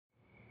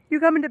You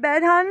coming to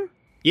bed, hon?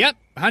 Yep,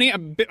 honey,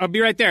 I'll be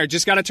right there.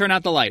 Just gotta turn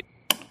out the light.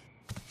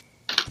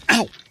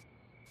 Ow!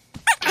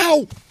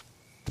 Ow!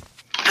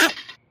 Ow!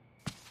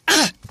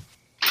 Ah!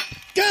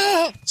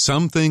 Ah!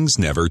 Some things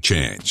never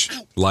change.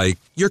 Like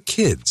your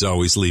kids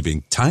always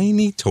leaving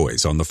tiny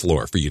toys on the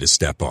floor for you to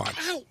step on.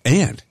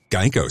 And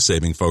Geico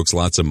saving folks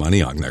lots of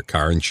money on their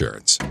car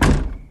insurance.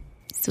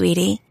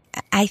 Sweetie,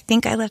 I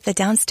think I left the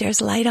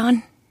downstairs light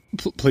on.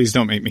 Please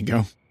don't make me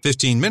go.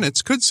 15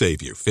 minutes could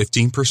save you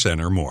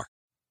 15% or more.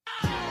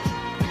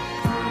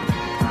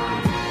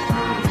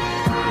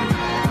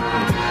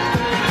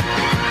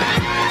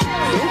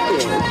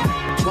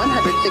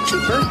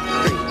 161st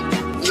Street,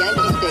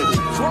 Yankee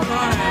Stadium. Swung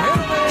on and hit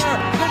in the air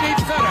to deep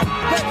center.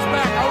 Gets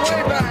back,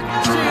 away back.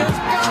 She is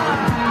gone.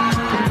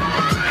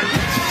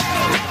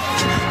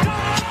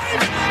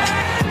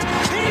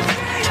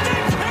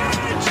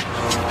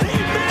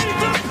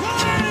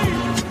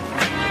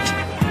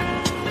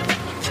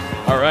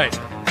 All right.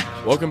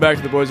 Welcome back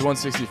to the Boys of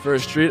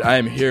 161st Street. I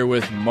am here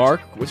with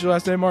Mark. What's your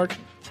last name, Mark?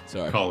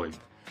 Sorry. Colley.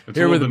 It's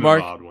here a with little bit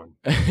Mark. of an odd one.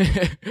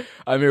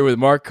 I'm here with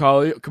Mark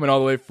Colley, coming all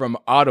the way from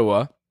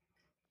Ottawa.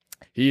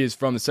 He is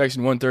from the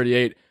Section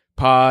 138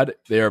 pod.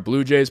 They are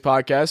Blue Jays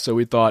podcast, so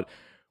we thought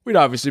we'd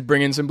obviously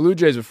bring in some Blue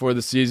Jays before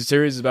the season.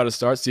 Series is about to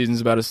start.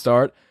 Season's about to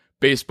start.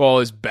 Baseball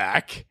is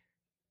back.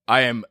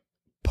 I am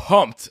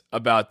pumped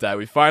about that.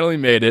 We finally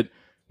made it.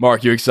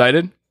 Mark, you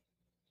excited?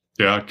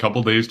 Yeah, a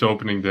couple days to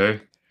opening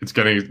day. It's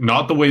getting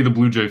not the way the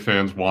Blue Jay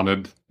fans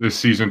wanted this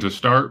season to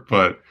start,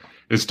 but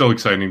it's still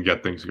exciting to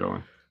get things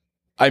going.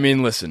 I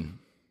mean, listen,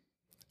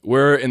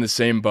 we're in the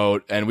same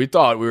boat, and we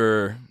thought we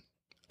were,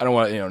 I don't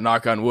want to,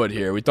 knock on wood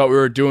here. We thought we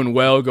were doing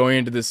well going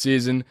into this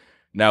season.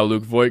 Now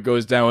Luke Voit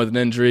goes down with an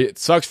injury. It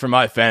sucks for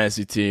my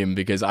fantasy team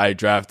because I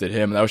drafted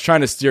him, and I was trying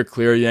to steer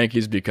clear of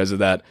Yankees because of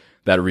that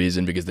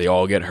reason, because they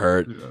all get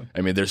hurt. Yeah. I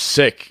mean, they're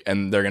sick,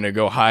 and they're going to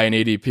go high in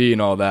ADP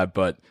and all that,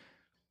 but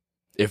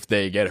if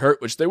they get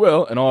hurt, which they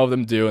will, and all of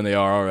them do, and they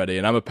are already,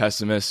 and I'm a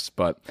pessimist,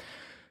 but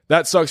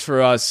that sucks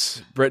for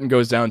us. Britton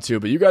goes down too,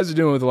 but you guys are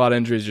dealing with a lot of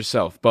injuries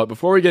yourself. But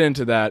before we get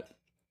into that,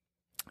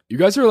 you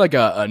guys are like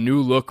a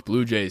new look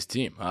Blue Jays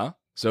team, huh?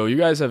 So you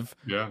guys have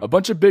a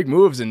bunch of big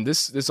moves in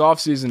this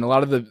offseason. A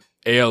lot of the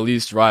AL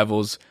East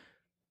rivals,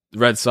 the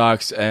Red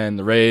Sox and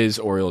the Rays,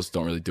 Orioles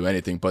don't really do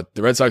anything, but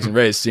the Red Sox and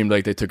Rays seemed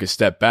like they took a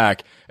step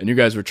back, and you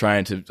guys were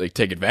trying to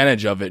take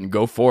advantage of it and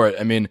go for it.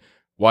 I mean,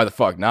 why the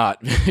fuck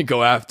not?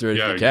 Go after it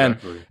if you can.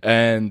 Exactly.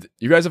 And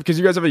you guys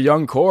have a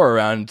young core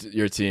around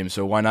your team,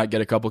 so why not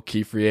get a couple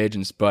key free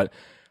agents? But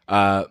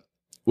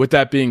with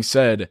that being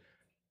said,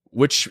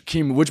 which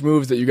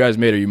moves that you guys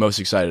made are you most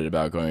excited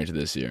about going into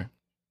this year?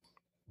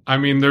 I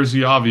mean, there's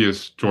the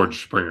obvious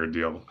George Springer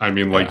deal. I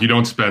mean, you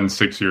don't spend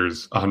 6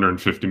 years,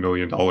 $150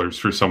 million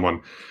for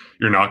someone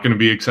you're not going to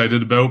be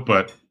excited about.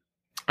 But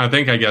I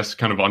guess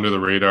kind of under the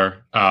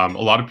radar, a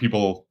lot of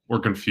people were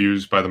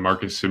confused by the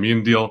Marcus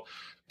Semien deal.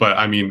 But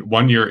I mean,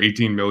 1 year,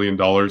 $18 million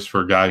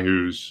for a guy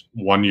who's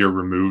 1 year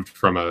removed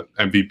from a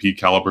MVP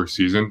caliber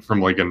season, from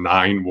like a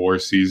 9-WAR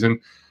season.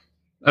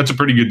 That's a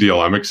pretty good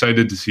deal. I'm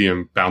excited to see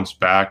him bounce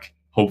back,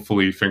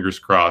 hopefully, fingers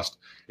crossed,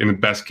 in the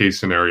best case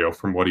scenario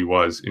from what he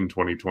was in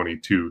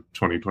 2022,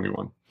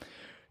 2021.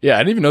 Yeah, I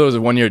didn't even know it was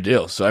a 1 year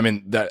deal. So, I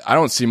mean, I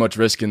don't see much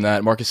risk in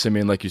that. Marcus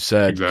Semien, like you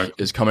said,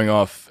 is coming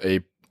off a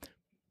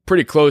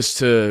pretty close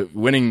to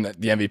winning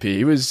the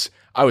MVP.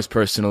 I was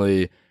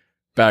personally,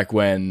 back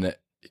when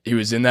he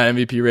was in that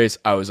MVP race,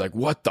 I was like,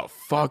 what the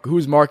fuck?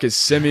 Who's Marcus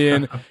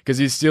Semien? Because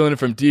he's stealing it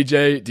from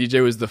DJ.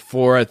 DJ was the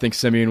 4. I think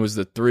Semien was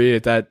the 3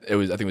 at that.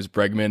 I think it was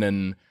Bregman,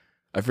 and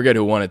I forget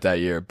who won it that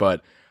year.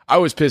 But I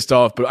was pissed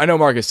off. But I know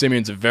Marcus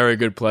Semien's a very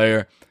good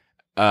player.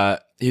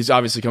 He's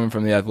obviously coming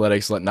from the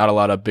Athletics. Not a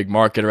lot of big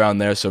market around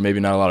there, so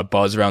maybe not a lot of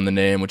buzz around the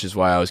name, which is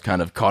why I was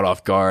kind of caught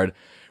off guard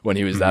when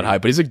he was that high.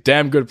 But he's a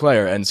damn good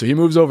player. And so he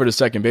moves over to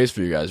second base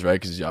for you guys, right?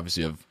 Because you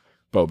obviously have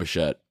Bo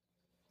Bichette.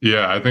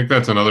 Yeah, I think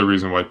that's another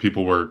reason why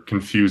people were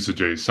confused the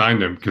Jays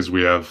signed him, because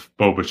we have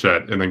Bo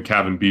Bichette, and then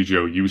Cavan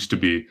Biggio used to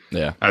be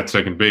at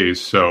second base.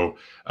 So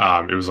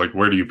it was like,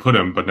 where do you put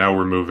him? But now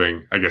we're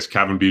moving. I guess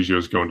Cavan Biggio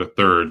is going to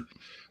third.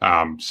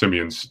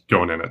 Semien's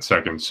going in at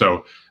second.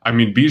 So, I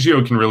mean,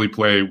 Biggio can really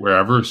play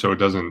wherever, so it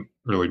doesn't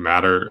really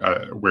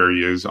matter where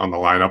he is on the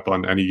lineup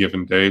on any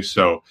given day.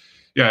 So,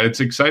 yeah, it's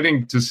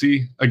exciting to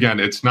see. Again,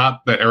 it's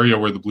not the area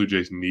where the Blue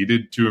Jays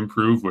needed to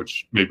improve,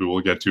 which maybe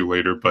we'll get to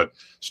later, but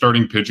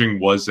starting pitching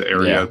was the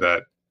area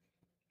that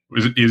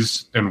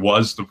is and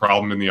was the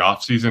problem in the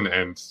offseason,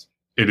 and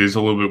it is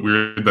a little bit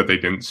weird that they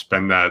didn't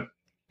spend that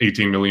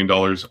 $18 million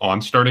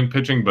on starting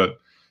pitching, but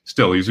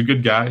still, he's a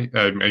good guy.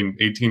 I mean,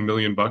 $18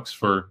 million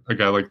for a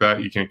guy like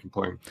that, you can't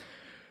complain.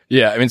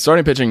 Yeah, I mean,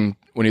 starting pitching,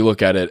 when you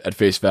look at it at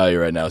face value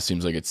right now,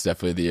 seems like it's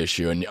definitely the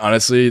issue. And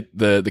honestly,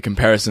 the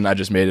comparison I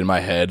just made in my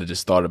head, I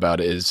just thought about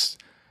it is,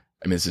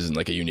 I mean, this isn't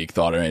like a unique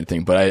thought or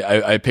anything, but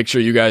I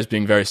picture you guys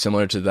being very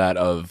similar to that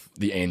of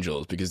the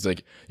Angels, because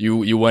like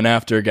you went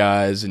after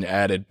guys and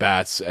added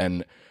bats,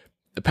 and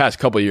the past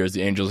couple of years,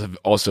 the Angels have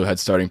also had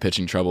starting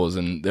pitching troubles,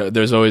 and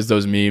there's always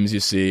those memes you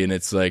see, and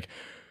it's like,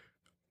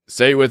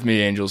 say it with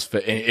me, Angels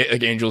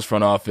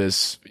front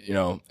office,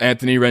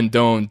 Anthony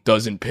Rendon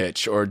doesn't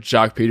pitch, or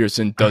Jock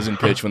Peterson doesn't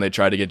pitch when they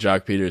try to get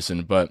Jock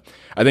Peterson. But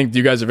I think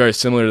you guys are very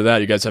similar to that.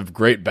 You guys have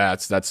great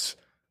bats. That's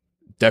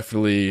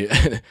definitely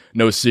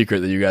no secret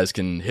that you guys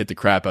can hit the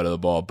crap out of the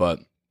ball. But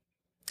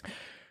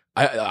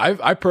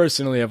I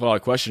personally have a lot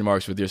of question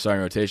marks with your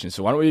starting rotation.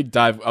 So why don't we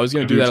dive? I was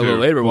going to do that a little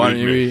later, but why don't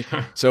you?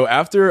 So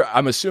after,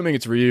 I'm assuming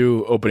it's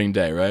Ryu opening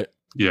day, right?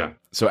 Yeah.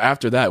 So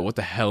after that, what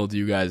the hell do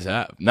you guys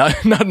have? Not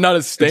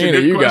a stain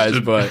at you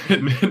question. guys,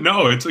 but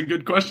no, it's a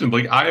good question.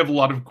 Like, I have a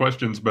lot of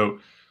questions about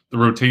the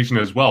rotation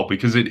as well,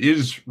 because it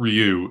is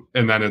Ryu,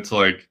 and then it's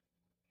like,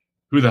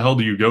 who the hell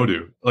do you go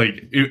to?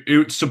 Like,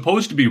 it's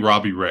supposed to be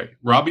Robbie Ray.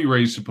 Robbie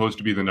Ray's supposed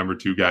to be the number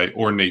 2 guy,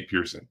 or Nate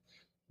Pearson.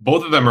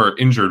 Both of them are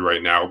injured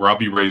right now.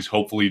 Robbie Ray's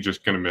hopefully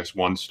just going to miss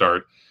one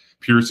start.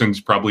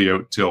 Pearson's probably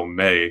out till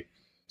May.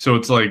 So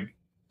it's like,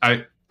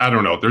 I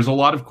don't know. There's a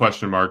lot of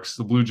question marks.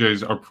 The Blue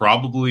Jays are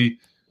probably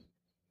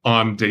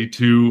on day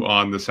 2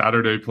 on the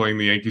Saturday playing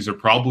the Yankees are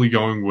probably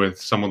going with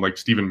someone like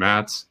Steven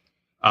Matz.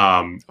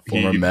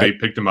 They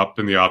picked him up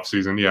in the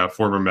offseason. Yeah,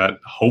 former Met.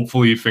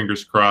 Hopefully,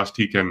 fingers crossed,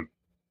 he can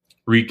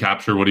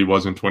recapture what he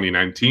was in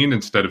 2019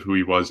 instead of who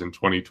he was in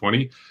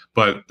 2020.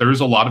 But there's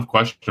a lot of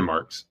question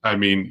marks. I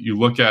mean, you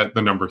look at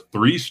the number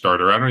 3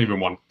 starter. I don't even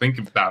want to think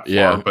of that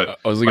far. But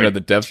I was looking at the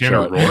depth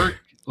Tanner chart. Roark,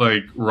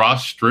 like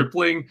Ross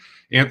Stripling,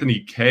 Anthony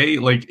Kay,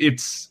 like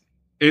it's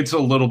a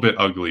little bit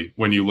ugly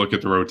when you look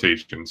at the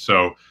rotation.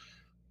 So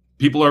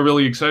people are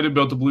really excited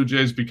about the Blue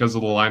Jays because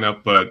of the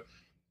lineup, but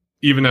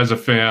even as a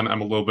fan,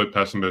 I'm a little bit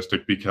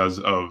pessimistic because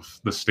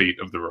of the state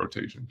of the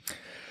rotation.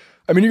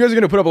 I mean, you guys are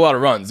going to put up a lot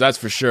of runs, that's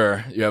for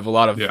sure. You have a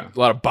lot of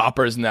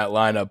boppers in that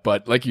lineup,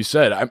 but like you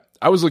said,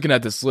 I was looking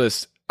at this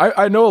list.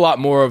 I know a lot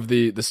more of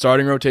the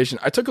starting rotation.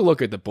 I took a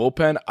look at the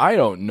bullpen. I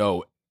don't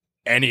know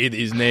any of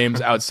these names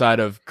outside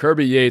of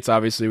Kirby Yates.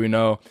 Obviously, we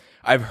know.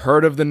 I've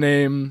heard of the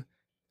name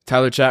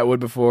Tyler Chatwood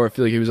before. I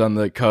feel like he was on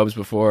the Cubs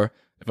before,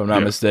 if I'm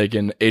not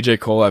mistaken. AJ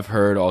Cole, I've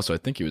heard also. I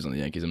think he was on the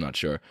Yankees. I'm not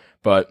sure.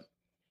 But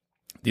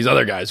these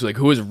other guys, like,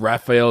 who is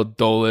Rafael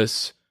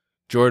Dolis,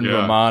 Jordan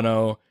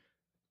Romano?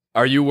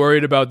 Are you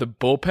worried about the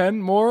bullpen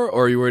more,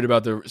 or are you worried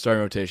about the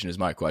starting rotation is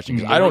my question?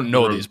 Because I don't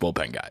know these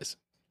bullpen guys.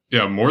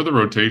 Yeah, more the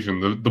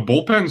rotation. The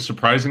bullpen,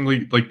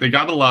 surprisingly, like, they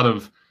got a lot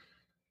of,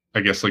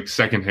 I guess, like,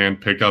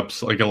 secondhand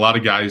pickups, like a lot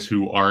of guys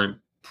who aren't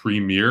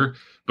premier.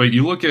 But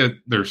you look at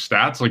their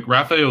stats, like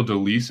Rafael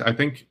Dolis, I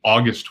think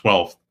August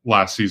 12th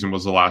last season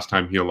was the last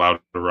time he allowed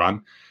a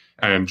run.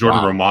 And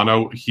Jordan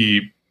Romano,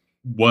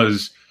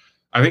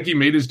 I think he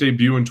made his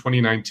debut in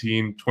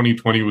 2019.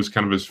 2020 was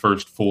kind of his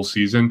first full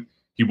season.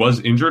 He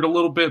was injured a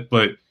little bit,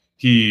 but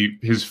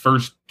his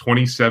first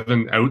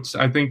 27 outs,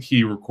 I think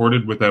he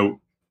recorded without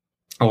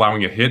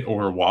allowing a hit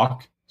or a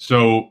walk.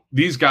 So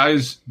these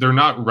guys, they're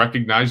not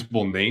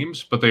recognizable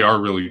names, but they are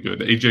really good.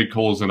 AJ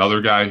Cole is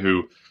another guy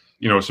who,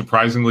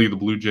 surprisingly, the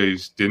Blue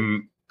Jays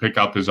didn't pick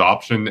up his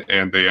option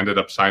and they ended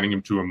up signing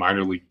him to a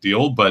minor league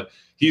deal, but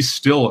he's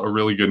still a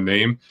really good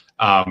name.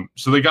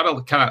 So they got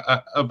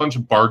a bunch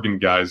of bargain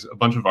guys, a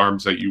bunch of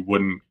arms that you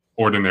wouldn't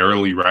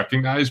ordinarily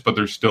recognize, but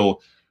they're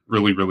still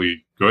really,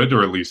 really good,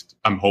 or at least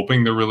I'm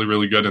hoping they're really,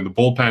 really good. And the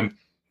bullpen,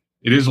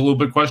 it is a little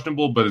bit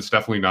questionable, but it's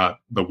definitely not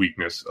the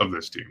weakness of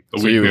this team.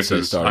 The weakness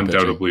is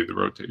undoubtedly the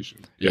rotation.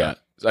 Yeah.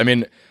 I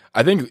mean,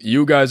 I think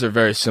you guys are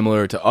very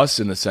similar to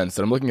us in the sense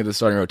that I'm looking at the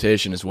starting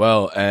rotation as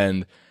well.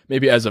 And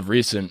maybe as of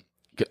recent,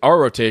 our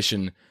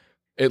rotation,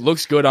 it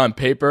looks good on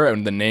paper,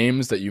 and the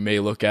names that you may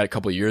look at a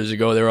couple of years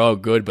ago, they're all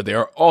good, but there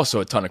are also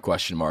a ton of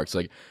question marks.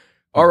 Like,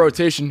 our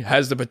rotation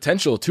has the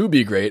potential to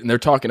be great, and they're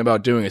talking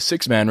about doing a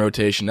 6-man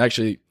rotation.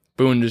 Actually,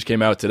 Boone just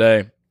came out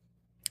today,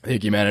 the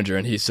Yankee manager,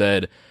 and he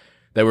said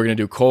that we're going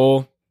to do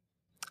Cole,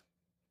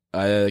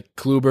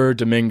 Kluber,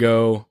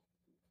 Domingo,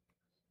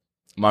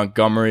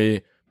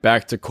 Montgomery,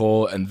 back to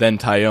Cole, and then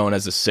Taillon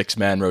as a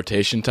 6-man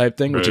rotation type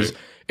thing, which is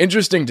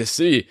interesting to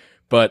see.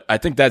 But I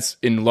think that's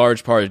in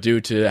large part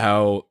due to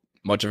how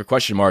much of a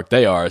question mark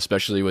they are,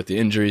 especially with the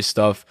injury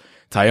stuff.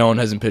 Taillon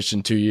hasn't pitched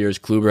in 2 years.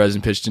 Kluber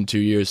hasn't pitched in 2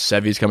 years.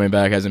 Sevy's coming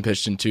back, hasn't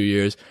pitched in 2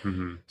 years.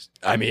 Mm-hmm.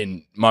 I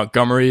mean,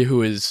 Montgomery,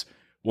 who is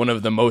one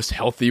of the most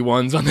healthy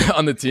ones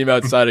on the team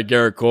outside of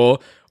Garrett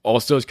Cole,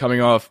 also is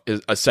coming off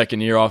a second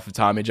year off of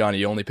Tommy John.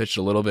 He only pitched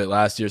a little bit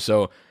last year.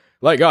 So,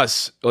 like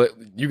us,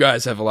 you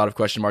guys have a lot of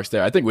question marks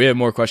there. I think we have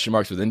more question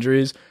marks with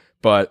injuries,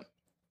 but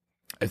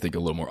I think a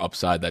little more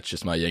upside. That's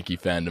just my Yankee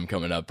fandom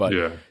coming up. But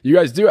you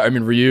guys do. I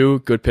mean, Ryu,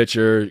 good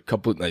pitcher,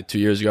 2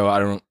 years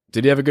ago.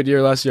 Did he have a good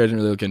year last year? I didn't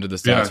really look into the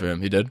stats for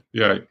him. He did?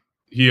 Yeah.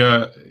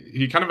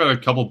 He kind of had a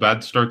couple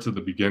bad starts at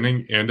the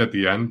beginning and at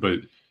the end, but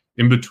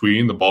in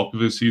between, the bulk of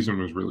his season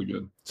was really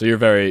good. So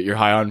you're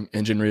high on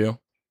Engine Ryu?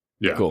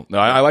 Yeah. Cool. No,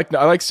 I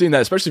like seeing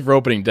that, especially for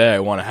opening day. I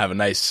want to have a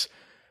nice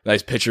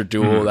pitcher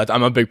duel. Mm-hmm.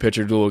 I'm a big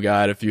pitcher duel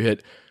guy. If you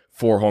hit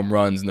 4 home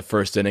runs in the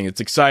first inning, it's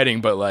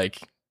exciting, but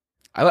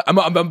I'm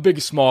a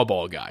big small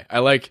ball guy.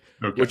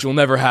 Which will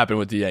never happen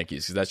with the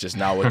Yankees because that's just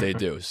not what they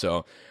do.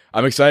 So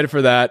I'm excited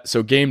for that.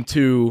 So game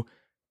 2,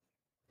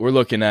 we're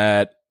looking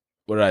at,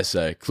 what did I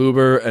say?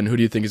 Kluber, and who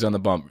do you think is on the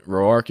bump?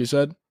 Roark, you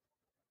said?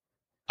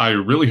 I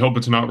really hope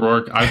it's not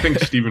Rourke. I think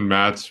Steven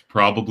Matz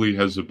probably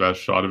has the best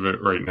shot of it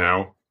right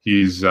now.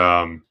 He's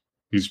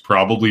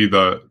probably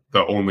the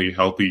only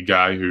healthy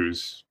guy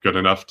who's good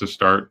enough to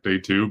start day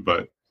 2,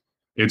 but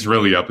it's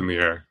really up in the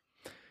air.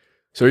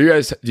 So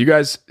do you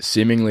guys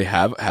seemingly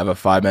have a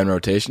 5-man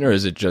rotation, or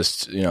is it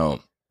just,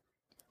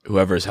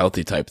 whoever's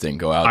healthy type thing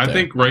go out there? I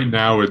think right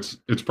now it's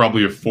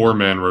probably a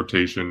 4-man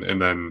rotation,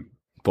 and then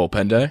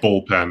bullpen day?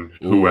 Bullpen,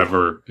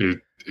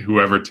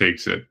 whoever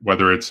takes it,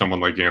 whether it's someone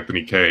like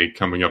Anthony Kay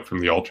coming up from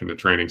the alternate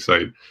training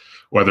site,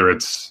 whether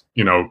it's,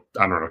 I don't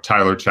know,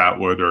 Tyler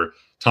Chatwood or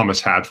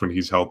Thomas Hatch when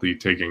he's healthy,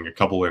 taking a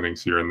couple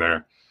innings here and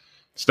there.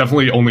 It's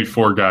definitely only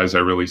 4 guys I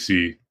really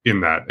see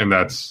in that. And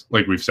that's,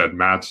 like we've said,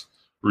 Matz,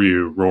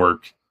 Ryu,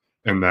 Rourke,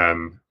 and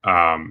then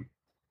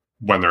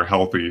when they're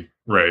healthy,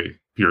 Ray,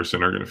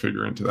 Pearson are going to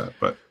figure into that.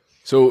 But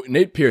so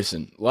Nate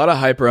Pearson, a lot of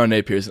hype around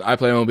Nate Pearson. I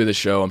play MLB The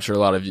Show. I'm sure a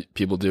lot of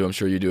people do. I'm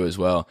sure you do as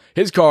well.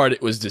 His card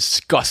was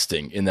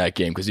disgusting in that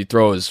game because he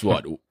throws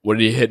what did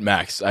he hit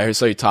max? I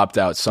saw he topped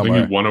out somewhere.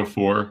 I think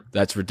 104.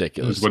 That's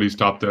ridiculous. Is what he's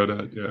topped out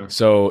at. Yeah.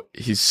 So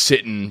he's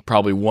sitting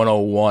probably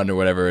 101 or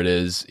whatever it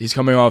is. He's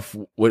coming off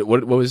what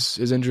was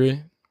his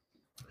injury?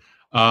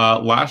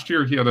 Last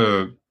year he had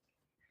I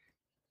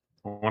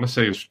want to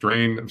say a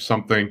strain of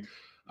something.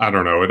 I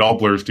don't know. It all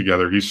blurs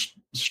together. He's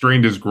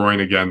strained his groin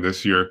again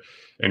this year.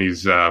 And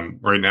he's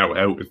right now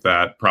out with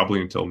that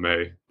probably until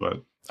May.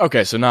 But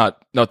okay, so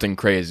nothing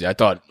crazy. I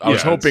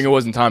was hoping it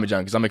wasn't Tommy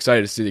John because I'm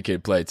excited to see the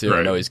kid play too. Right.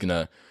 I know he's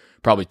gonna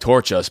probably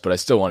torch us, but I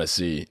still want to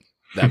see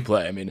that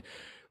play. I mean,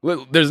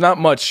 there's not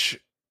much.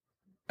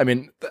 I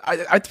mean,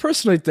 I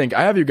personally think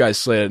I have you guys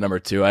slated at number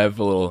 2. I have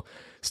a little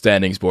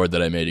standings board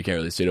that I made. You can't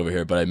really see it over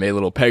here, but I made a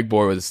little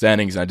pegboard with the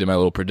standings and I did my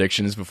little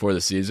predictions before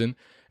the season.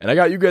 And I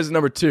got you guys at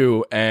number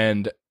 2,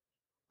 and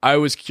I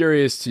was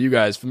curious to you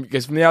guys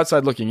because from the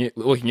outside looking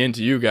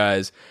into you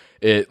guys,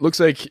 it looks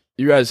like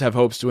you guys have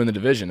hopes to win the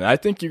division, and I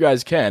think you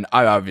guys can.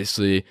 I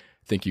obviously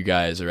think you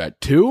guys are at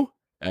 2.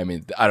 I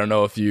mean, I don't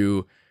know if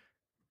you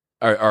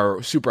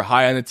are super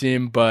high on the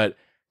team, but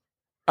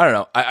I don't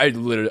know.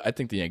 I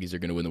think the Yankees are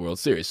going to win the World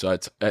Series. So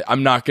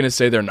I'm not going to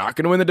say they're not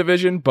going to win the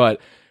division,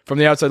 but from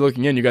the outside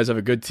looking in, you guys have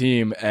a good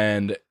team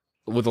and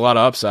with a lot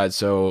of upside.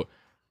 So,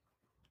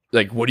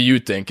 like, what do you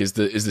think is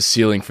the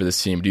ceiling for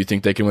this team? Do you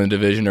think they can win the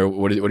division, or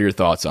what are your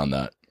thoughts on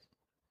that?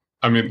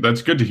 I mean,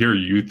 that's good to hear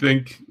you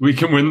think we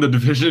can win the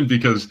division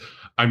because,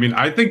 I mean,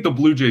 I think the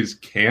Blue Jays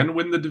can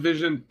win the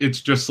division. It's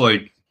just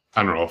like,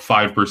 I don't know, a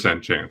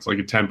 5% chance, like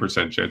a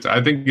 10% chance.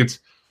 I think it's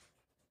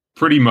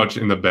pretty much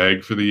in the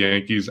bag for the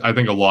Yankees. I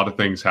think a lot of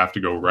things have to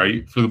go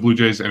right for the Blue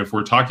Jays. And if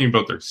we're talking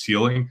about their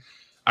ceiling,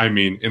 I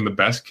mean, in the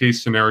best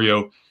case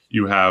scenario,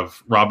 you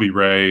have Robbie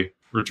Ray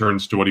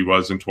returns to what he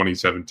was in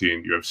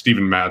 2017. You have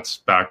Steven Matz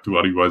back to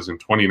what he was in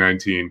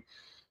 2019.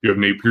 You have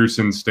Nate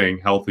Pearson staying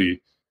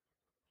healthy.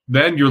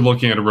 Then you're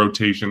looking at a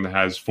rotation that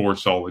has 4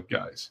 solid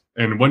guys.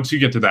 And once you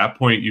get to that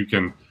point, you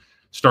can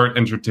start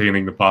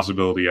entertaining the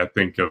possibility, I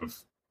think,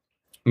 of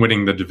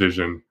winning the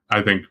division.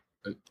 I think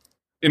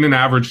in an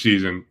average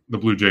season, the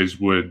Blue Jays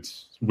would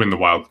win the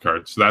wild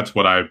card. So that's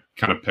what I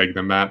kind of pegged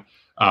them at.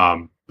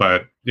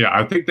 But yeah,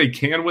 I think they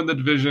can win the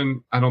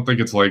division. I don't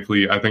think it's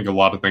likely. I think a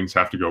lot of things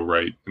have to go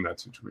right in that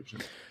situation.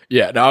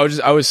 Yeah, no,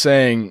 I was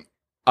saying,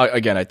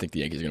 again, I think the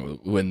Yankees are going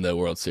to win the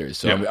World Series.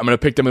 So yeah. I'm going to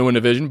pick them to win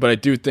the division, but I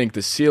do think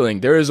the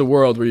ceiling, there is a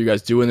world where you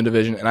guys do win the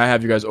division, and I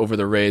have you guys over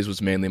the Rays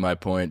was mainly my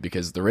point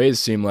because the Rays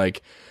seem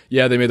like,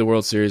 yeah, they made the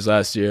World Series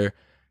last year.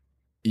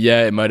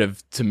 Yeah, it might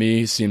have, to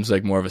me, seems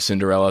like more of a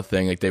Cinderella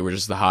thing. Like they were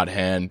just the hot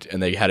hand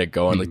and they had it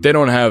going. Like they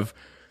don't have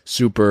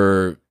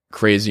super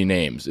crazy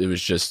names. It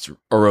was just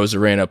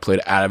Arozarena played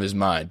out of his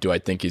mind. Do I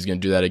think he's going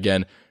to do that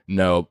again?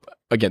 No.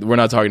 Again, we're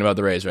not talking about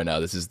the Rays right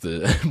now. This is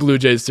the Blue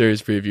Jays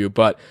series preview,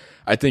 but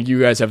I think you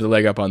guys have the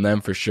leg up on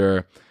them for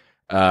sure.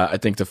 I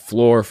think the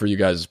floor for you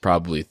guys is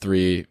probably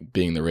 3,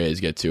 being the Rays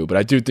get 2, but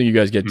I do think you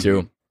guys get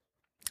 2.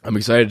 I'm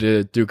excited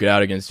to duke it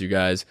out against you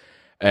guys.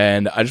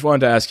 And I just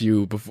wanted to ask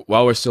you,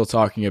 while we're still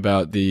talking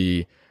about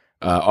the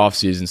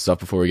off-season stuff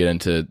before we get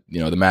into the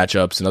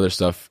matchups and other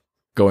stuff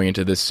going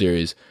into this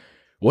series,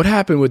 what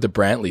happened with the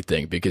Brantley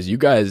thing? Because you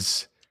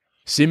guys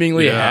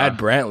seemingly had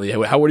Brantley.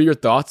 What are your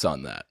thoughts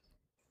on that?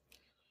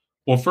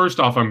 Well, first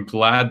off, I'm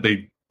glad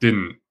they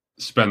didn't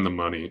spend the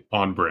money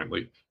on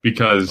Brantley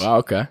because,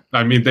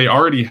 I mean, they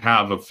already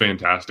have a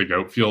fantastic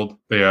outfield.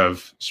 They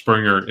have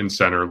Springer in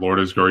center,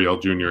 Lourdes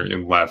Gurriel Jr.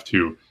 in left,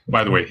 who,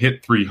 by the way,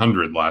 hit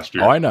 300 last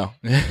year. Oh, I know.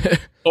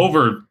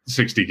 Over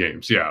 60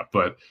 games, yeah.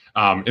 But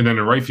and then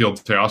in right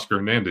field, Teoscar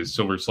Hernandez,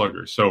 Silver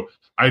Slugger. So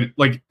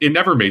it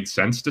never made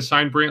sense to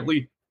sign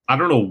Brantley. I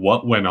don't know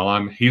what went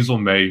on. Hazel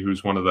May,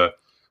 who's one of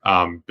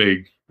the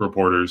big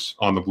reporters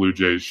on the Blue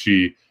Jays,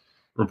 she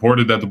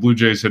reported that the Blue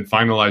Jays had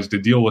finalized a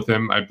deal with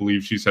him. I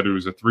believe she said it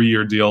was a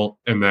 3-year deal,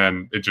 and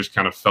then it just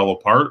kind of fell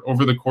apart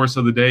over the course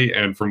of the day.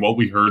 And from what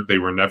we heard, they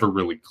were never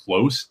really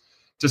close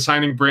to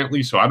signing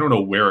Brantley. So I don't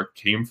know where it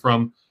came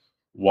from,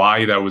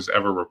 why that was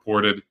ever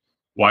reported,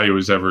 why it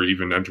was ever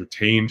even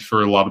entertained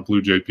for a lot of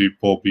Blue Jay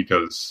people,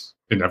 because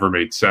it never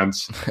made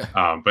sense.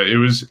 But it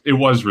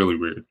was really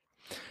weird.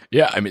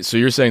 Yeah, I mean, so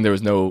you're saying there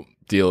was no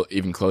deal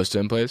even close to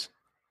in place?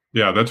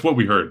 Yeah, that's what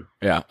we heard.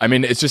 Yeah, I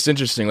mean, it's just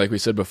interesting. Like we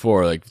said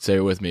before, like say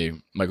it with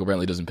me, Michael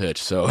Brantley doesn't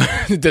pitch, so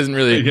it doesn't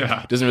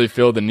really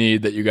feel the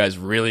need that you guys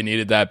really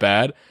needed that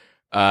bad.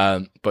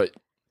 But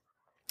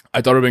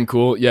I thought it would have been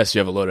cool. Yes, you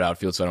have a loaded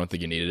outfield, so I don't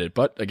think you needed it.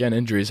 But again,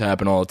 injuries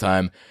happen all the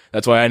time.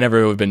 That's why I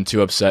never have been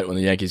too upset when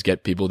the Yankees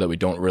get people that we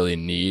don't really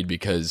need,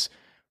 because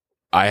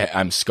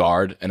I'm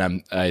scarred,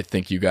 and I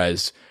think you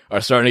guys are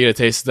starting to get a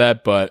taste of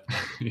that. But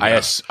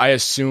yeah. I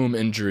assume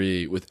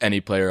injury with any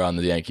player on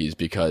the Yankees,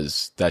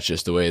 because that's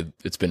just the way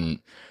it's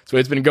been. It's the way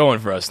it's been going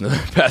for us in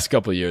the past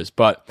couple of years.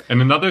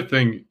 And another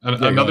thing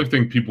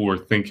people were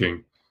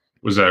thinking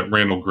was that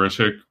Randall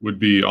Grichuk would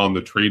be on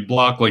the trade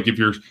block. Like if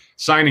you're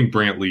signing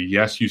Brantley,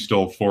 yes, you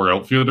still have 4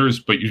 outfielders,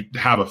 but you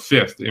have a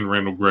 5th in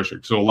Randall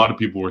Grichuk. So a lot of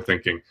people were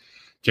thinking,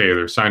 okay,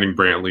 they're signing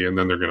Brantley and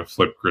then they're going to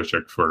flip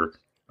Grichuk for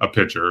a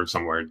pitcher or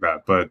something like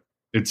that. But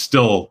it's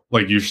still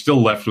like you're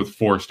still left with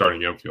 4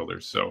 starting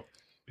outfielders. So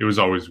it was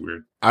always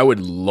weird. I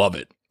would love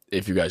it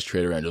if you guys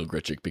traded Randall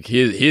Grichuk,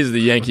 because he's the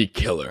Yankee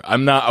killer. I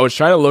was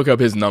trying to look up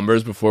his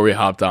numbers before we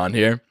hopped on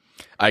here.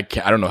 I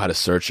don't know how to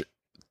search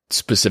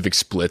specific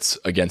splits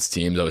against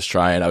teams. I was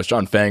trying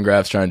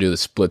Fangraphs, trying to do the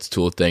splits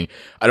tool thing.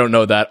 I don't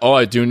know that. All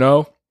I do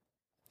know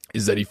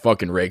is that he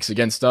fucking rakes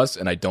against us,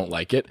 and I don't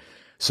like it.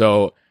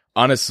 So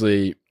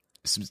honestly,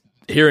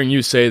 hearing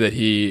you say that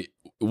he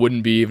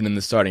wouldn't be even in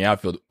the starting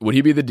outfield, would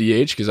he be the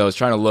DH? Because I was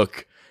trying to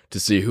look to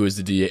see who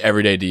is the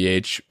everyday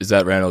DH. Is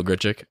that Randall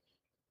Grichuk?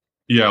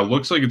 Yeah, it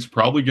looks like it's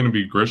probably going to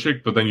be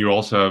Grichuk, but then you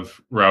also have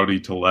Rowdy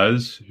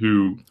Tellez,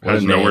 who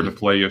has nowhere to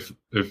play if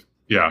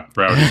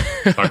Rowdy,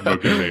 talking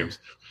about good names.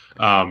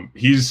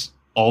 He's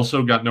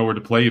also got nowhere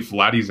to play if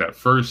Vladdy's at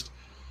first,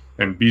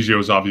 and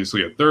Biggio's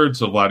obviously at third,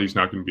 so Vladdy's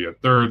not going to be at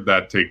third.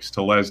 That takes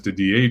Tellez to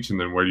DH, and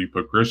then where do you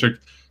put Grichuk?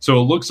 So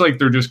it looks like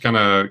they're just kind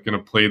of going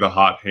to play the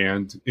hot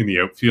hand in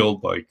the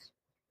outfield. Like,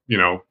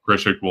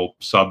 Grichuk will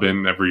sub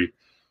in every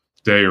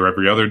day or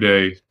every other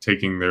day,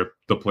 taking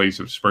the place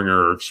of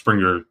Springer, or if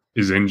Springer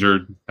is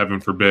injured,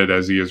 heaven forbid,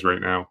 as he is right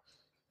now.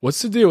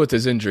 What's the deal with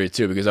his injury,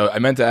 too? Because I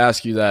meant to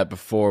ask you that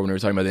before when we were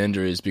talking about the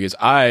injuries, because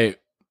my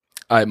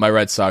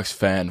Red Sox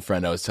friend,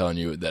 I was telling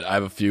you that I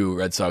have a few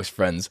Red Sox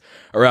friends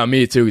around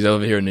me, too, because I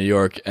live here in New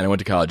York, and I went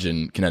to college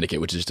in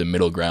Connecticut, which is just a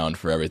middle ground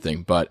for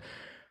everything. But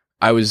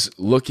I was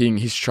looking,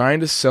 he's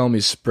trying to sell me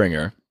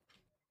Springer.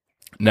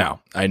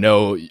 Now, I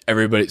know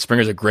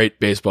Springer's a great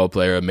baseball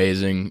player,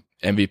 amazing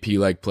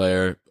MVP-like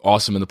player,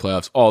 awesome in the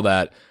playoffs, all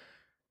that.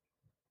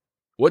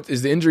 What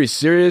is the injury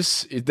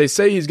serious? They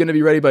say he's going to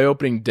be ready by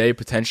opening day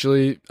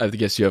potentially. I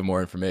guess you have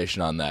more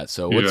information on that.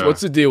 So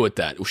what's the deal with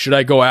that? Should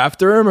I go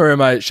after him,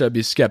 or should I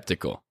be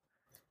skeptical?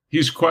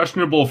 He's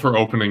questionable for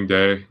opening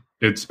day.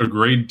 It's a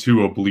grade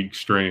 2 oblique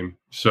strain.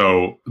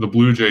 So the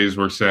Blue Jays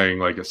were saying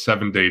like a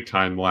 7-day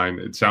timeline.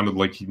 It sounded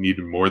like he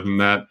needed more than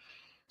that.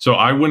 So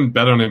I wouldn't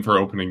bet on him for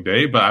opening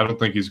day, but I don't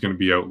think he's going to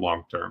be out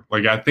long term.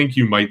 Like I think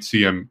you might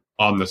see him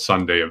on the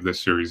Sunday of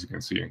this series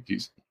against the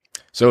Yankees.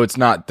 So it's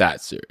not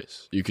that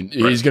serious. He's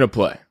going to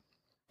play,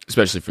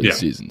 especially for the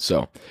season.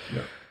 So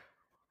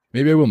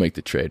maybe I will make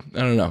the trade. I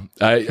don't know.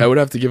 I would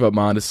have to give up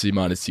Mondesi.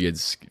 Mondesi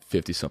gets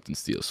 50-something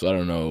steals. So I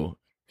don't know.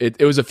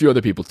 It was a few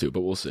other people too,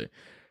 but we'll see.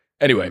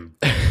 Anyway,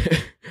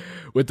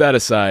 with that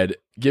aside,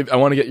 I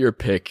want to get your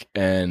pick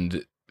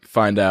and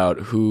find out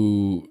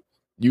who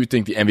you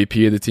think the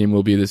MVP of the team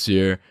will be this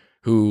year,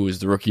 who is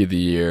the Rookie of the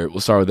Year. We'll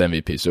start with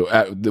MVP. So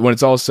when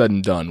it's all said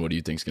and done, what do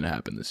you think is going to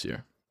happen this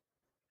year?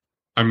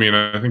 I mean,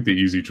 I think the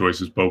easy choice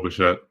is Bo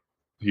Bichette.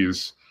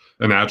 He's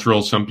a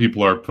natural. Some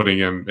people are putting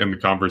him in the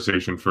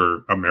conversation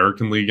for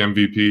American League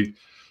MVP.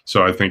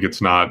 So I think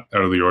it's not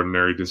out of the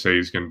ordinary to say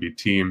he's going to be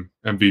team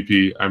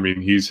MVP. I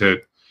mean, he's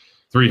hit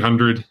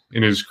 300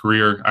 in his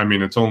career. I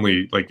mean, it's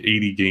only like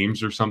 80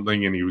 games or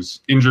something, and he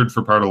was injured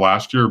for part of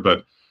last year,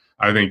 but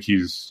I think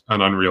he's an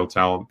unreal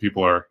talent.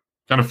 People are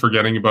kind of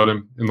forgetting about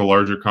him in the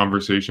larger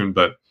conversation,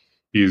 but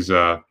he's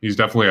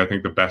definitely, I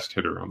think, the best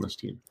hitter on this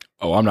team.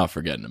 Oh, I'm not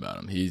forgetting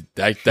about him.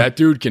 That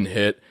dude can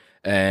hit,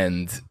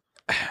 and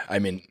I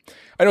mean,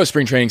 I know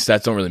spring training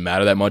stats don't really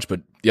matter that much,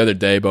 but the other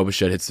day, Bo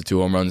Bichette hits the 2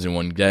 home runs in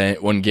one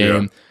game.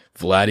 Yeah.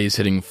 Vladdy's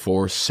hitting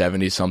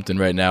 470 something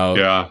right now.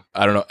 Yeah,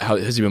 I don't know, how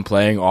has he been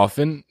playing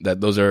often?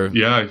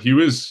 Yeah, he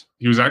was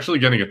actually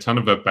getting a ton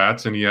of at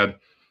bats, and he had,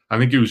 I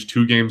think it was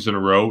 2 games in a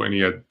row, and he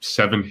had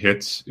 7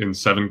 hits in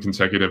 7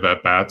 consecutive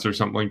at bats or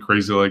something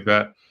crazy like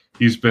that.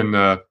 He's been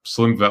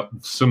Slim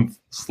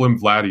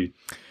Vladdy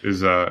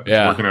is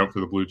working out for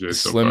the Blue Jays.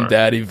 Slim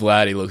Daddy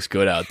Vladdy looks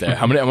good out there.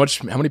 How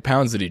many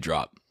pounds did he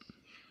drop?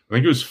 I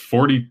think it was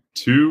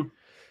 42,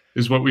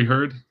 is what we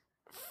heard.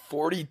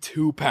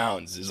 42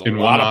 pounds is a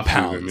lot of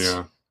pounds. Season,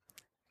 yeah.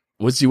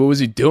 What was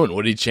he doing?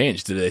 What did he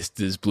change? Did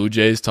his Blue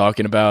Jays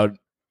talking about?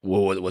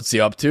 Well, what's he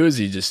up to? Is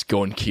he just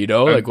going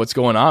keto? Like, what's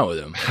going on with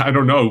him? I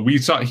don't know. We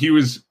saw he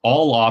was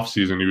all off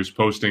season. He was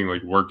posting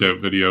like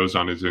workout videos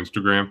on his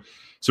Instagram.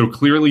 So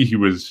clearly he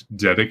was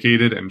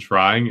dedicated and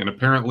trying. And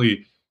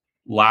apparently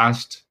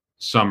last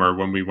summer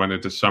when we went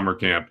into summer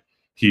camp,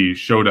 he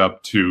showed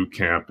up to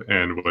camp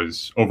and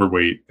was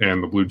overweight,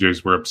 and the Blue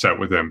Jays were upset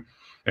with him.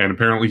 And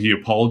apparently he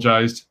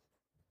apologized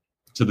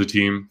to the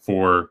team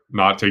for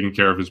not taking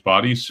care of his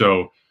body.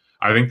 So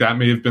I think that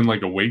may have been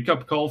like a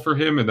wake-up call for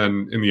him. And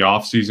then in the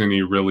offseason,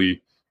 he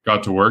really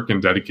got to work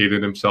and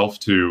dedicated himself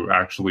to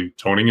actually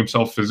toning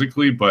himself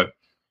physically. But,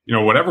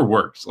 whatever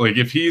works. Like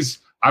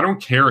I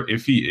don't care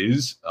if he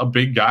is a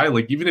big guy.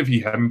 Like even if he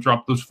hadn't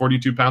dropped those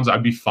 42 pounds,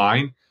 I'd be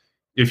fine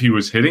if he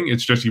was hitting.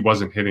 It's just he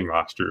wasn't hitting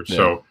last year. Yeah.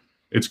 So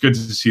it's good to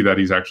see that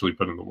he's actually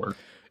put in the work.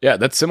 Yeah,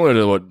 that's similar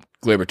to what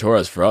Gleyber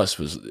Torres for us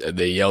was.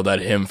 They yelled at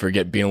him for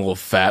being a little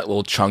fat,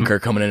 little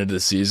chunker coming into the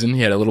season.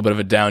 He had a little bit of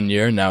a down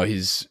year. Now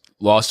he's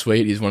lost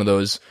weight. He's one of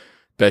those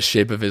best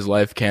shape of his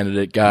life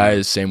candidate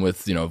guys. Same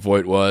with,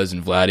 Voit was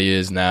and Vladdy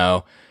is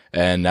now.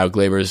 And now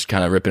Gleyber's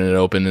kind of ripping it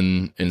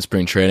open in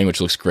spring training,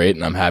 which looks great.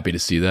 And I'm happy to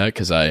see that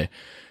because I,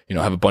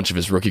 have a bunch of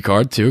his rookie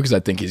card too because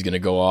I think he's going to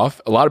go off.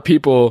 A lot of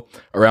people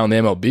around the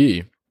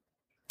MLB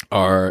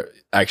are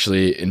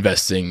actually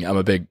investing. I'm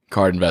a big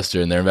card investor,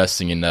 and they're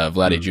investing in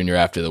Vladdy Jr.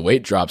 after the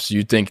weight drops. Do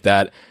you think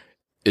that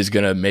is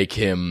going to make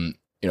him,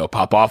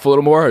 pop off a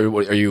little more?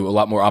 Or are you a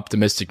lot more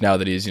optimistic now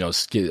that he's,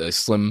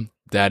 slim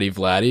daddy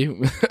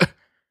Vladdy?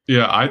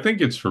 Yeah, I think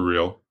it's for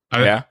real.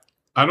 I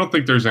don't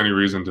think there's any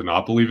reason to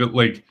not believe it.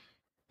 Like,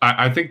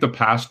 I think the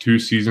past 2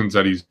 seasons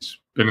that he's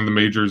been in the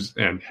majors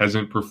and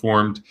hasn't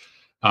performed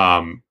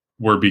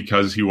were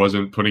because he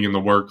wasn't putting in the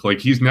work. Like,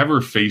 he's never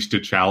faced a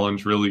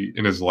challenge really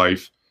in his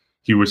life.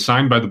 He was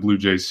signed by the Blue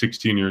Jays,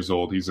 16 years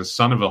old. He's a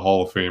son of a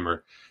Hall of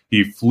Famer.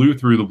 He flew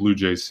through the Blue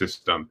Jays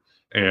system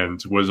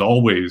and was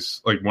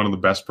always like one of the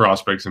best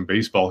prospects in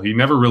baseball. He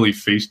never really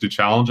faced a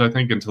challenge, I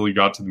think, until he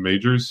got to the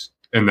majors.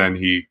 And then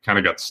he kind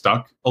of got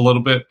stuck a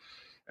little bit.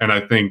 And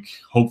I think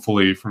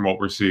hopefully from what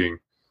we're seeing,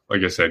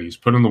 like I said, he's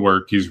put in the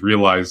work. He's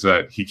realized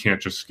that he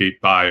can't just skate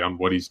by on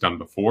what he's done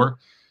before.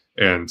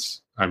 And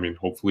I mean,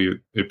 hopefully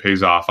it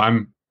pays off.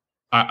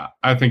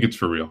 I think it's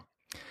for real.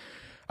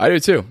 I do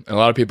too. And a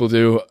lot of people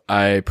do.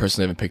 I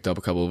personally haven't picked up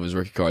a couple of his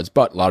rookie cards,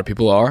 but a lot of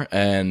people are,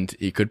 and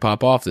he could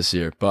pop off this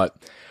year. But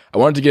I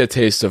wanted to get a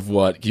taste of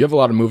you have a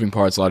lot of moving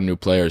parts, a lot of new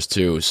players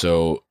too.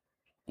 So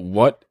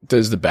what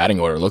does the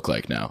batting order look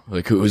like now?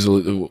 Like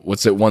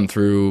what's it 1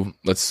 through,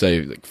 let's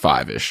say like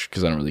 5-ish,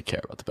 because I don't really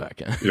care about the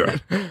back end.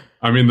 Yeah.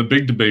 I mean, the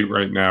big debate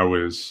right now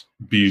is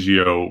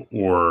Biggio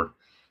or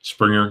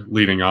Springer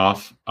leading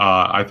off.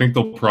 I think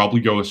they'll probably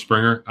go with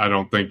Springer. I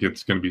don't think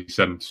it's going to be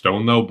set in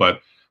stone though,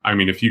 but I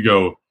mean, if you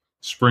go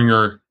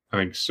Springer, I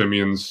think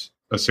Simeon's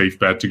a safe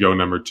bet to go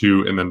number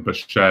 2, and then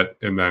Bichette,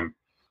 and then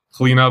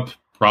cleanup,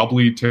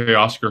 probably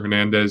Teoscar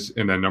Hernandez,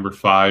 and then number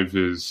 5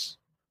 is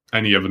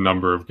any of a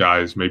number of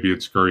guys. Maybe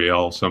it's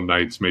Gurriel some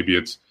nights, maybe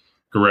it's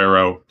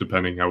Guerrero,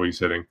 depending how he's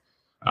hitting.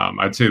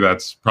 I'd say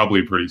that's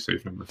probably a pretty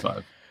safe number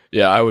 5.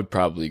 Yeah, I would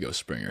probably go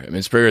Springer. I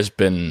mean, Springer's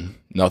been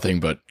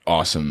nothing but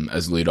awesome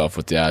as leadoff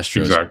with the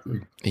Astros.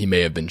 Exactly. He may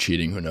have been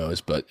cheating, who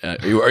knows? But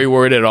are you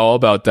worried at all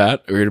about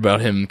that? Worried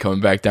about him coming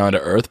back down to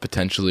earth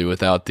potentially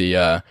without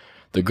the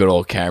good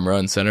old camera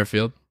in center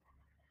field?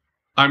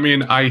 I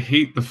mean, I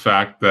hate the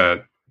fact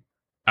that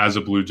as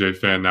a Blue Jay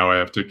fan now I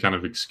have to kind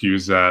of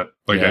excuse that.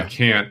 Like, I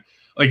can't.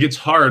 Like, it's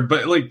hard,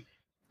 but like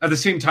at the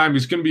same time,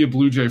 he's going to be a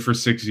Blue Jay for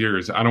 6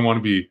 years. I don't want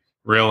to be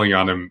railing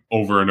on him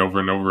over and over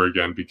and over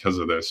again because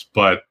of this,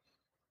 but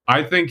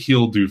I think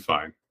he'll do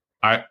fine.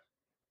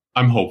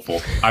 I'm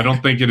hopeful. I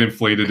don't think it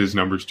inflated his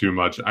numbers too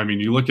much. I mean,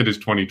 you look at his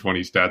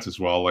 2020 stats as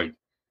well. Like,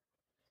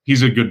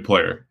 he's a good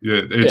player.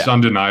 It's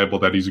undeniable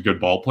that he's a good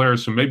ball player.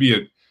 So maybe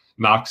it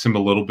knocks him a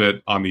little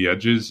bit on the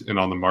edges and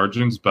on the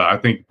margins, but I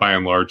think by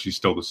and large, he's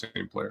still the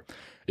same player.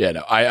 Yeah,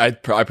 no, I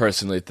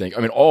personally think,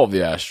 I mean, all of the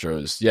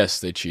Astros, yes,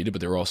 they cheated,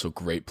 but they were also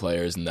great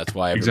players, and that's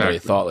why everybody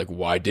thought, like,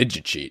 why did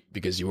you cheat?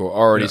 Because you were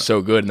already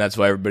so good, and that's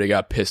why everybody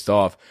got pissed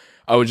off.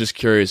 I was just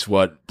curious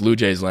what Blue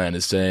Jays land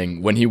is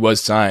saying. When he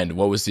was signed,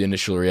 what was the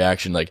initial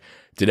reaction? Like,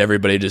 did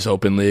everybody just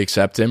openly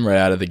accept him right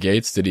out of the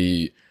gates?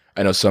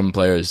 I know some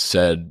players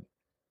said,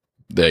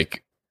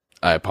 like,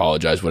 I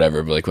apologize,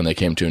 whatever, but like when they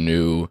came to a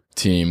new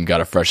team,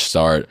 got a fresh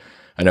start.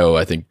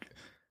 I think,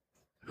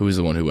 who was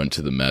the one who went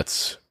to the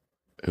Mets?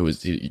 Who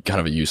was kind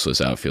of a useless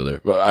outfielder.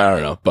 Well, I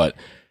don't know, but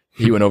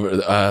he went over,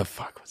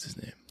 what's his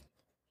name?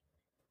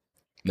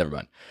 Never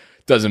mind.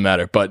 Doesn't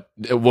matter. But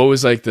what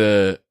was like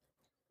the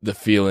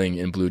feeling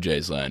in Blue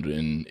Jays land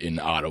in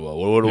Ottawa?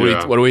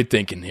 What are we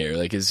thinking here?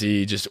 Like, is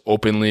he just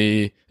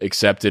openly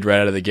accepted right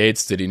out of the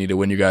gates? Did he need to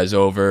win you guys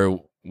over?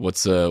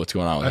 What's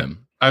going on with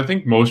him? I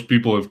think most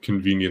people have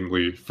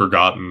conveniently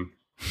forgotten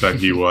that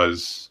he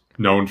was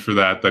known for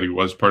that he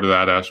was part of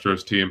that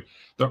Astros team.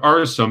 There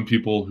are some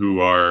people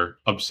who are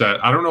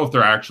upset. I don't know if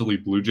they're actually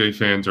Blue Jay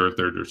fans or if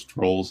they're just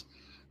trolls,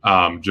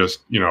 just,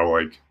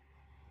 like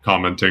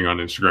commenting on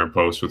Instagram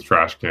posts with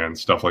trash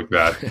cans, stuff like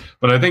that.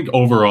 But I think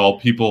overall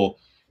people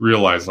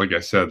realize, like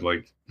I said,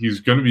 like he's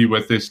going to be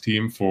with this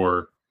team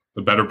for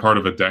the better part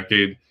of a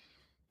decade.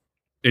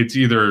 It's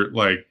either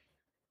like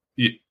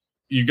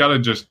you got to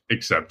just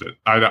accept it.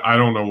 I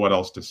don't know what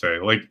else to say.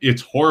 Like,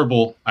 it's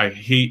horrible. I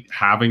hate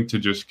having to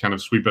just kind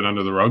of sweep it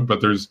under the rug, but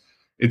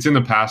it's in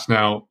the past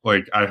now.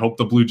 Like, I hope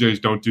the Blue Jays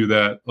don't do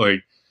that.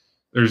 Like,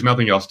 there's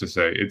nothing else to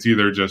say. It's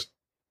either just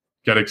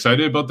get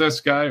excited about this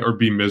guy or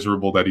be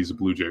miserable that he's a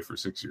Blue Jay for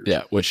 6 years.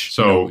 Yeah, which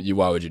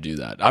why would you do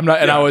that? I'm not,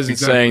 and I wasn't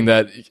saying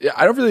that.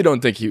 I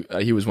don't think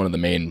he was one of the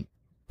main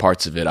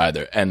parts of it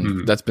either.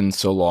 And that's been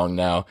so long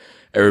now.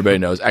 Everybody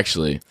knows.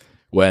 Actually,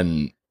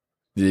 when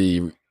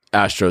the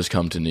Astros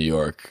come to New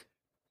York,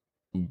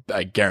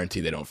 I guarantee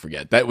they don't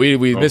forget that we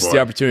missed the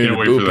opportunity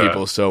to boo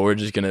people. So we're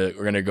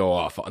gonna go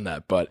off on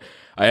that. But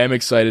I am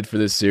excited for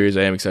this series.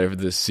 I am excited for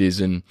this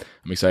season.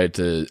 I'm excited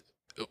to.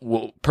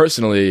 Well,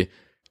 personally,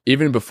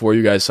 even before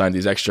you guys signed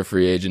these extra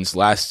free agents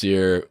last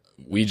year,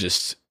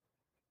 was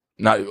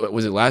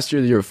it last year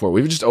or the year before?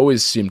 We've just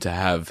always seemed to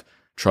have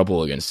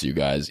trouble against you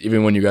guys,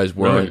 even when you guys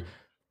weren't. Really?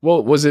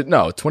 Well, was it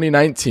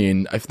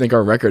 2019? I think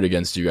our record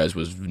against you guys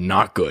was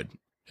not good.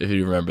 If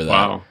you remember that,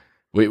 wow.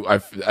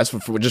 That's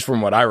just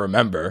from what I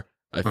remember.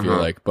 I feel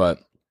like, but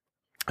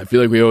I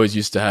feel like we always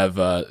used to have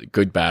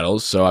good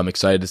battles. So I'm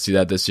excited to see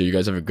that this year. You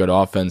guys have a good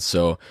offense,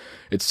 so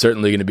it's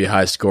certainly going to be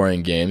high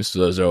scoring games. So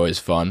those are always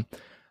fun.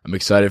 I'm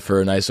excited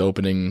for a nice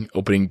opening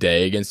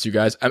day against you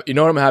guys. You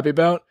know what I'm happy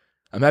about?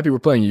 I'm happy we're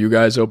playing you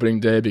guys opening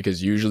day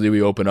because usually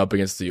we open up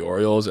against the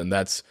Orioles, and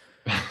that's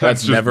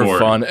never boring.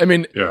 Fun. I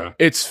mean,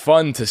 it's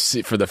fun to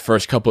see for the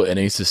first couple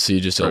innings to see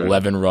just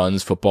 11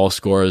 runs, football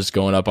scores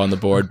going up on the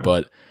board.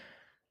 But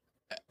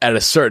at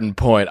a certain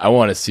point, I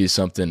want to see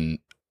something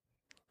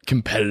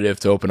competitive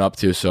to open up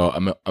to.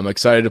 So I'm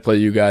excited to play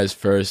you guys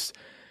first.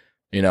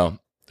 You know,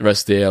 the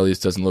rest of the AL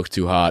East doesn't look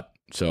too hot.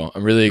 So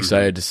I'm really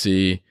excited to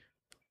see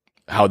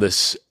how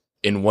this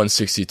in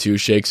 162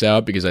 shakes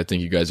out, because I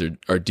think you guys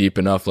are deep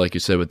enough, like you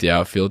said, with the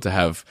outfield to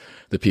have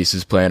the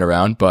pieces playing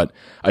around. But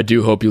I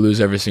do hope you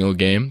lose every single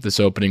game this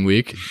opening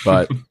week.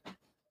 But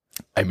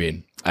I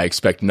mean, I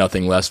expect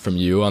nothing less from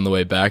you on the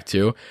way back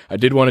too. I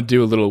did want to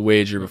do a little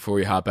wager before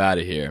we hop out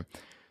of here.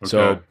 Okay.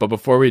 So, but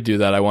before we do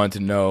that, I wanted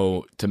to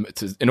know,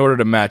 in order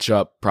to match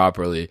up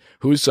properly,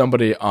 who's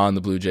somebody on the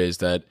Blue Jays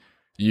that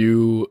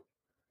you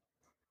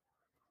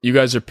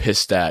guys are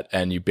pissed at,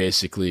 and you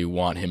basically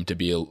want him to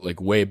be like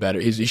way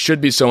better. He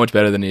should be so much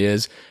better than he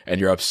is,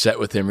 and you're upset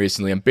with him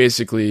recently. I'm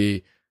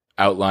basically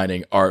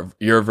outlining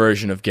your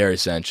version of Gary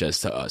Sanchez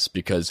to us,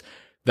 because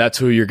that's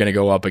who you're going to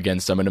go up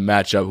against. I'm going to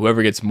match up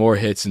whoever gets more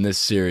hits in this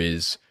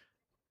series.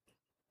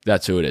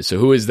 That's who it is. So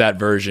who is that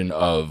version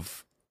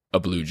of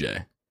a Blue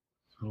Jay?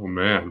 Oh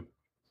man,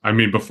 I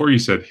mean, before you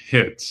said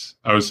hits,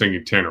 I was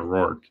thinking Tanner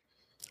Roark,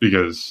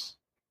 because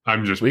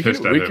I'm just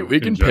pissed at him. We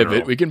can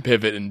pivot. We can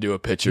pivot and do a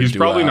pitcher. He's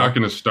probably not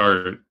going to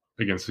start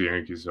against the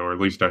Yankees, or at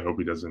least I hope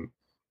he doesn't.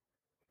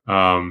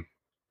 Oh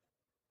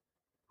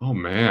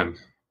man,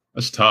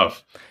 that's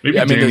tough. Maybe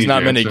there's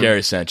not many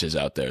Gary Sanchez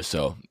out there,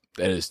 so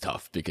that is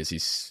tough because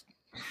he's.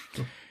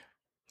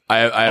 I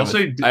have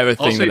a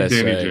thing that I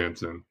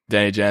say.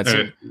 Danny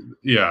Jansen.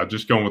 Yeah,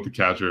 just going with the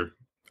catcher.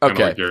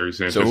 Okay, like Gary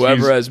Sanchez. So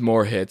whoever has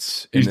more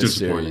hits in this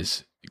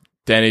series,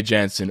 Danny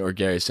Jansen or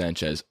Gary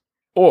Sanchez,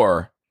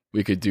 or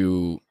we could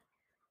do.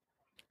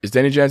 Is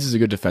Danny Jansen a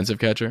good defensive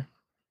catcher?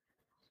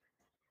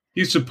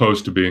 He's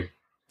supposed to be.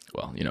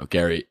 Well,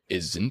 Gary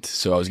isn't,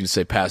 so I was going to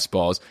say pass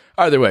balls.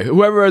 Either way,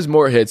 whoever has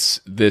more hits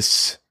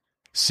this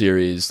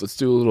series, let's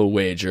do a little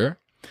wager.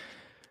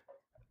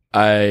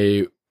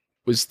 I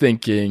was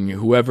thinking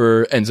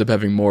whoever ends up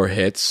having more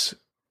hits,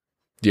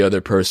 the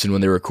other person,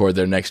 when they record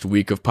their next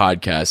week of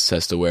podcasts,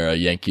 has to wear a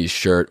Yankees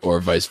shirt,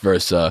 or vice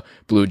versa,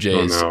 Blue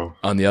Jays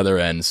on the other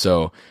end.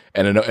 So,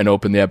 and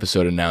open the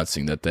episode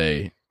announcing that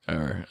they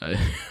are,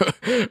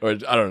 or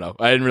I don't know.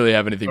 I didn't really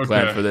have anything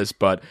planned for this,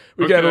 but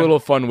we got a little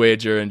fun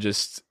wager, and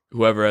just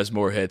whoever has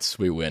more hits,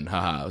 we win.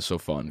 Haha, it was so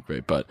fun.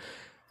 Great. But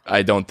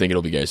I don't think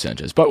it'll be Gary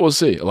Sanchez, but we'll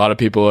see. A lot of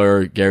people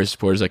are Gary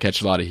supporters. I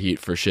catch a lot of heat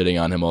for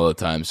shitting on him all the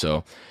time.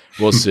 So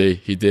we'll see.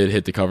 He did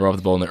hit the cover off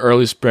the ball in the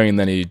early spring, and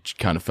then he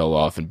kind of fell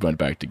off and went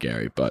back to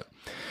Gary. But,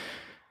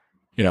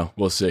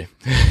 we'll see.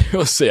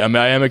 We'll see. I mean,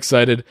 I am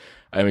excited.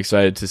 I'm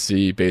excited to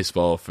see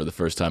baseball for the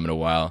first time in a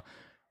while.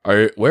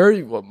 Where are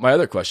you? Well, my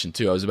other question,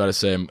 too. I was about to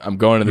say, I'm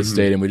going to the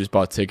stadium. We just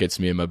bought tickets,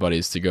 me and my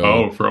buddies, to go.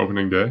 Oh, for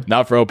opening day?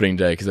 Not for opening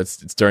day, because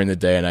it's during the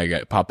day,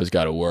 and Papa's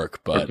got to work.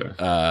 But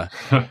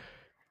I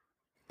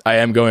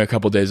am going a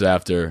couple days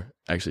after,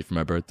 actually, for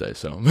my birthday.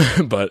 So,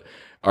 but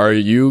are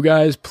you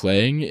guys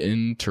playing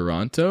in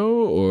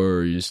Toronto, or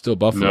are you still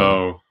Buffalo?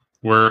 No,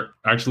 we're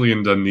actually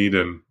in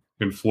Dunedin,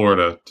 in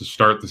Florida, to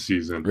start the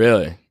season.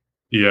 Really?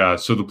 Yeah.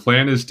 So the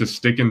plan is to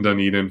stick in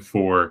Dunedin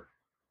for,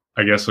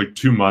 I guess, like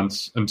 2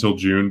 months until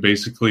June,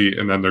 basically,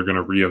 and then they're going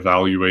to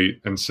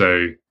reevaluate and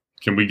say,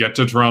 can we get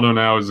to Toronto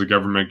now? Is the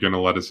government going to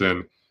let us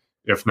in?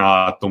 If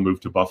not, they'll move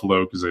to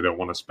Buffalo because they don't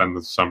want to spend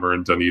the summer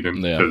in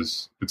Dunedin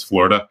because it's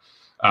Florida.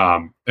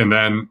 And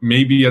then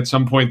maybe at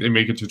some point they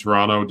make it to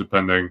Toronto,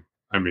 depending,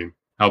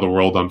 how the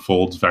world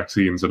unfolds,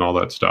 vaccines and all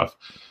that stuff.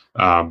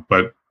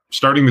 But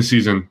starting the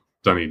season,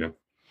 Dunedin.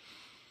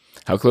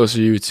 How close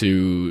are you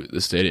to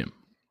the stadium?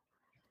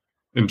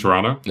 In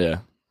Toronto? Yeah.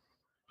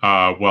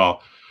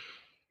 Well,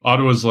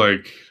 Ottawa's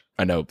like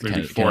I know.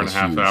 Maybe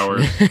 4.5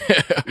 hours.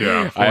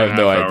 Yeah, I have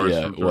no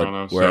idea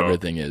Toronto, where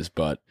everything is,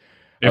 but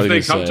if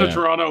they come to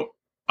Toronto,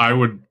 I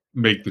would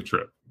make the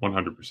trip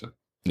 100%.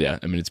 Yeah,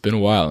 I mean, it's been a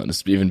while, and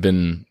it's even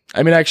been.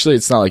 I mean, actually,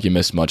 it's not like you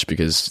missed much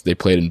because they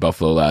played in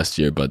Buffalo last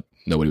year, but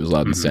nobody was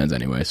allowed in the stands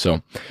anyway.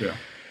 So, yeah.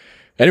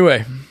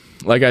 Anyway,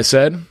 like I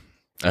said,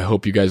 I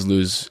hope you guys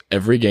lose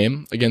every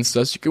game against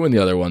us. You can win the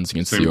other ones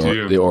against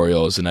the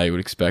Orioles, and I would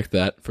expect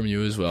that from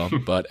you as well.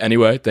 But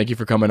anyway, thank you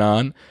for coming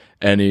on.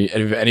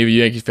 If any of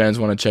you Yankees fans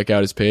want to check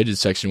out his page, it's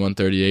Section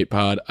 138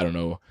 Pod. I don't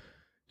know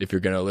if you're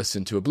going to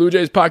listen to a Blue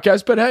Jays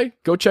podcast, but hey,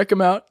 go check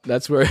him out.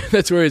 That's where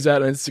he's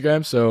at on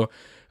Instagram. So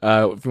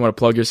if you want to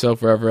plug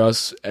yourself wherever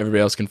else everybody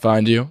else can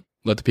find you,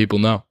 let the people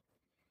know.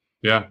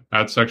 Yeah,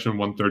 at Section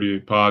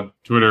 138 Pod,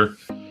 Twitter,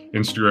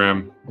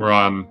 Instagram. We're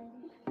on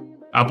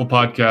Apple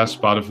Podcasts,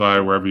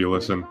 Spotify, wherever you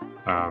listen.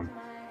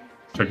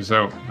 Check us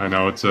out. I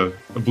know it's a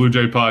Blue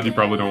Jay pod. You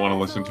probably don't want to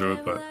listen to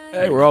it, but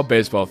hey, we're all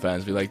baseball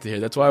fans. We like to hear.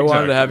 That's why I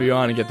wanted to have you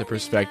on and get the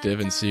perspective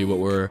and see what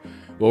we're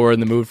in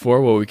the mood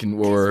for, what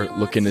we're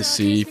looking to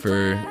see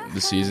for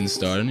the season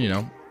starting. You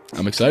know,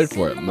 I'm excited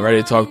for it. I'm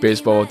ready to talk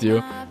baseball with you.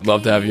 I'd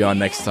love to have you on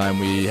next time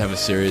we have a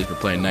series. We're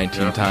playing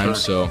 19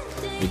 times, so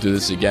we'll do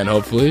this again.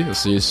 Hopefully, we'll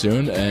see you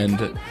soon.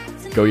 And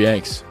go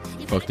Yanks!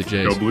 Fuck the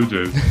Jays! Go Blue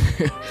Jays!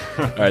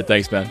 All right,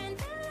 thanks, man.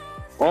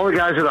 All the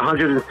guys at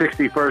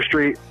 161st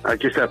Street, I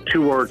just have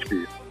 2 words for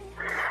you.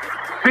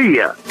 See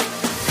ya.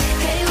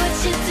 Hey, what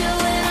you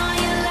doing on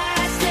your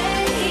last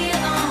day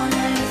on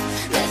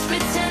earth? Let's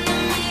pretend the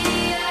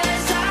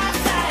media's our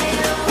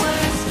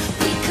fireworks.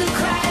 We could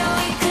cry or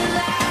we could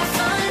laugh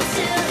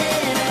until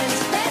it hurts.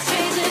 Let's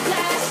raise a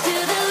glass to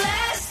the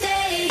last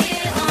day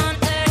here on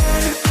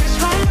earth. It's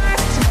one more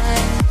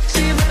tonight, so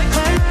you better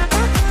climb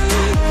up.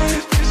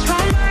 It's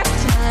one more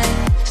tonight,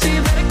 so you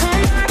better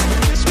climb up.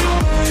 It's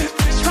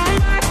one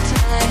more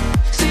tonight,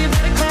 so you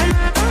better climb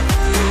up.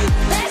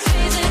 Let's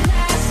raise a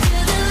glass to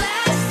the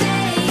last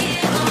day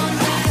here on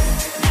earth.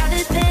 Now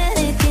there's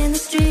panic in the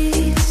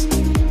streets.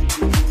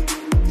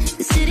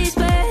 The city's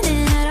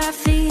burning at our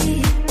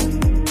feet.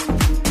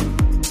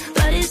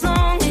 But as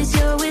long as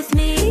you're with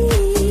me,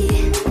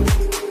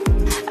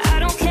 I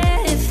don't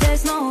care if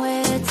there's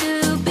nowhere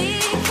to be.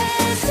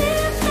 'Cause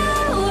if the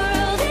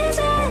world is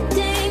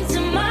ending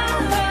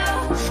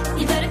tomorrow,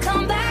 you better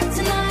come back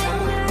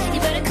tonight. You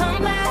better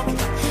come back.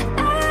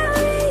 I'll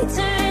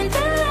return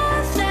the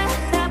love that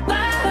I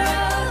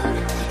borrowed.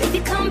 If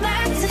you come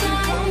back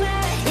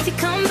tonight, if you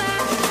come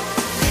back.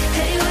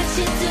 Hey, what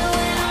you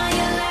doing on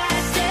your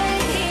last day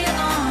here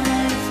on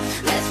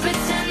earth? Let's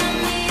pretend the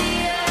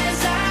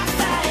media's our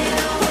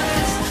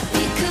fireworks.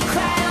 We could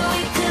cry or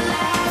we could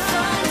laugh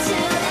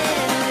until it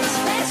hurts.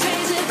 Let's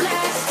raise a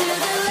glass to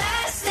the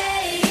last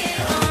day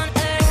here on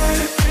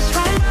earth. It's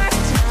one more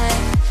tonight,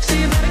 so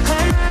you better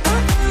climb up.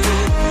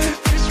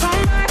 It's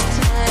one more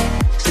tonight,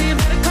 so you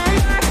better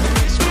climb up.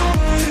 It's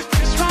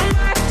one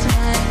more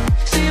tonight,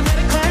 so you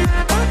better climb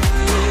up.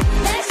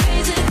 Let's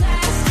raise a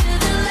glass to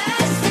the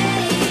last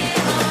day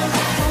here on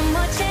earth. One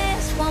more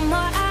chance, one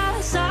more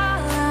hour's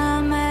all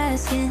I'm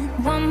asking.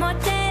 One more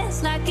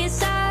dance like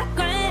it's our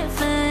grand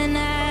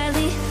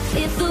finale.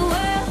 If the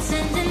world's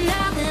ending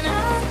now, then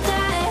I'll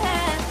die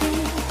happy.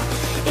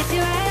 If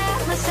you're right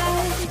at my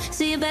side,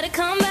 so you better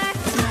come back.